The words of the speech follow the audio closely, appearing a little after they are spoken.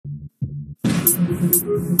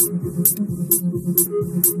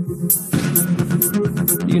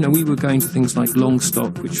You know, we were going to things like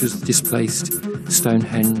Longstock, which was displaced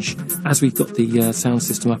Stonehenge, as we got the sound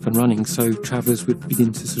system up and running, so travellers would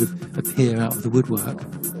begin to sort of appear out of the woodwork.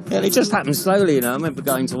 Yeah, it just happened slowly, you know. I remember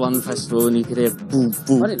going to one festival and you could hear boom,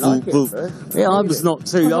 boom, I didn't like boom, it, boom. Yeah, I was not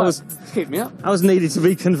too. Keep me up. I was needed to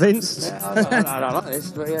be convinced. Yeah, I like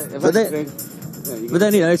this, but yeah. But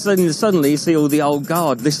then, you know, suddenly you see all the old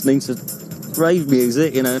guard listening to rave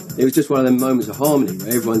music, you know. It was just one of them moments of harmony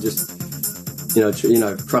where everyone just, you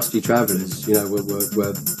know, crusty travellers, you know,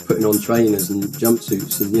 were putting on trainers and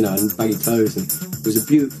jumpsuits and, you know, and baggy clothes, and it was a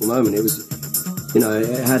beautiful moment. It was, you know,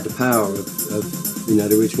 it had the power of you know,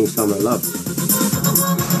 the original Summer of Love.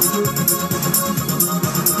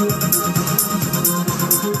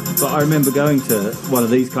 But I remember going to one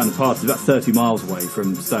of these kind of parties about 30 miles away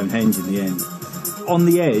from Stonehenge in the end. On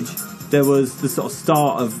the edge, there was the sort of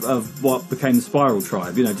start of what became the Spiral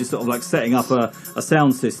Tribe, you know, just sort of like setting up a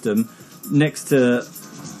sound system next to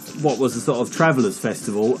what was the sort of Travellers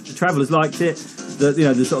Festival. The Travellers liked it,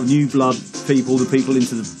 the sort of new blood people, the people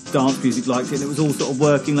into the dance music liked it, and it was all sort of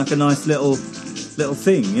working like a nice little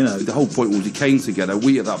thing, you know. The whole point was it came together.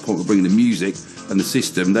 We at that point were bringing the music and the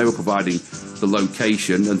system. They were providing the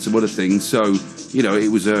location and some other things. So, you know, it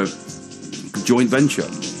was a joint venture.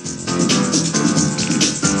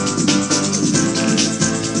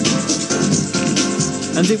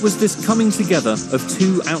 And it was this coming together of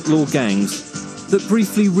two outlaw gangs that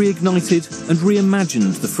briefly reignited and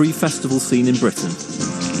reimagined the free festival scene in Britain.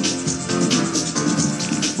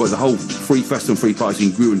 But the whole free festival and free party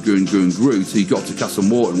scene grew and grew and grew and grew, so you got to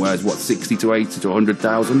Castlemorton, where it's, 60 to 80 to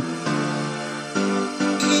 100,000.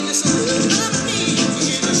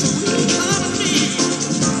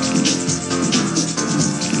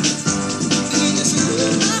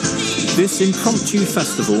 This impromptu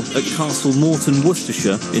festival at Castlemorton,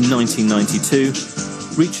 Worcestershire in 1992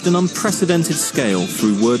 reached an unprecedented scale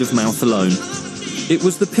through word of mouth alone. It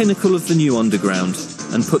was the pinnacle of the new underground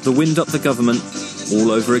and put the wind up the government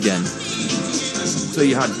all over again. So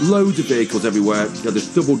you had loads of vehicles everywhere. You had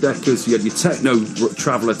the double-deckers, you had your techno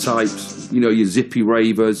traveller types, you know, your zippy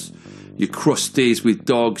ravers, your crusties with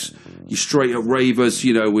dogs, your straight-up ravers,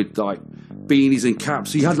 you know, with, like, beanies and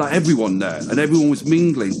caps. So you had, like, everyone there, and everyone was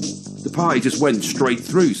mingling. The party just went straight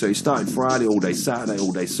through, so it started Friday all day, Saturday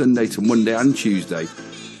all day, Sunday to Monday and Tuesday.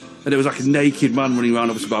 And there was, like, a naked man running around,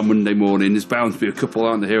 obviously, by Monday morning. There's bound to be a couple,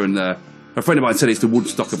 aren't there, here and there. A friend of mine said it's the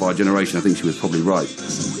Woodstock of our generation. I think she was probably right.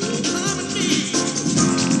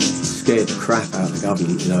 Scared the crap out of the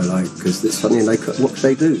government, you know, like, because suddenly what could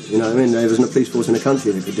they do? You know what I mean? There wasn't a police force in the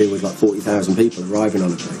country that could deal with like 40,000 people arriving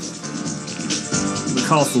on a place. The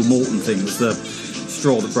Castlemorton thing was the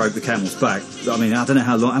straw that broke the camel's back. I mean, I don't know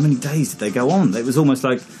how many days did they go on? It was almost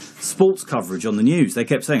like sports coverage on the news. They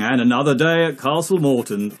kept saying, and another day at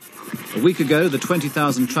Castlemorton. A week ago, the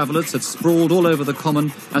 20,000 travellers had sprawled all over the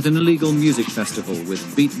common at an illegal music festival,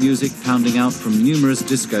 with beat music pounding out from numerous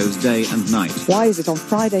discos day and night. Why is it on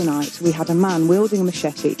Friday night we had a man wielding a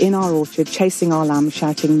machete in our orchard, chasing our lambs,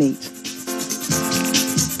 shouting meat?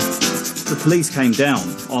 The police came down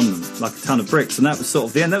on them like a ton of bricks, and that was sort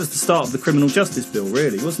of the end. That was the start of the criminal justice bill,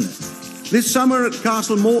 really, wasn't it? This summer at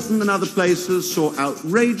Castlemorton and other places saw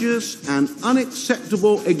outrageous and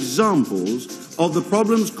unacceptable examples of the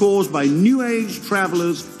problems caused by New Age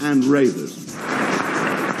travellers and ravers.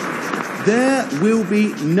 There will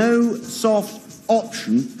be no soft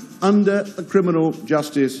option under the Criminal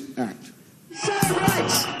Justice Act.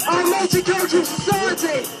 Celebrate our multicultural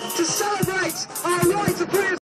society, to celebrate our right to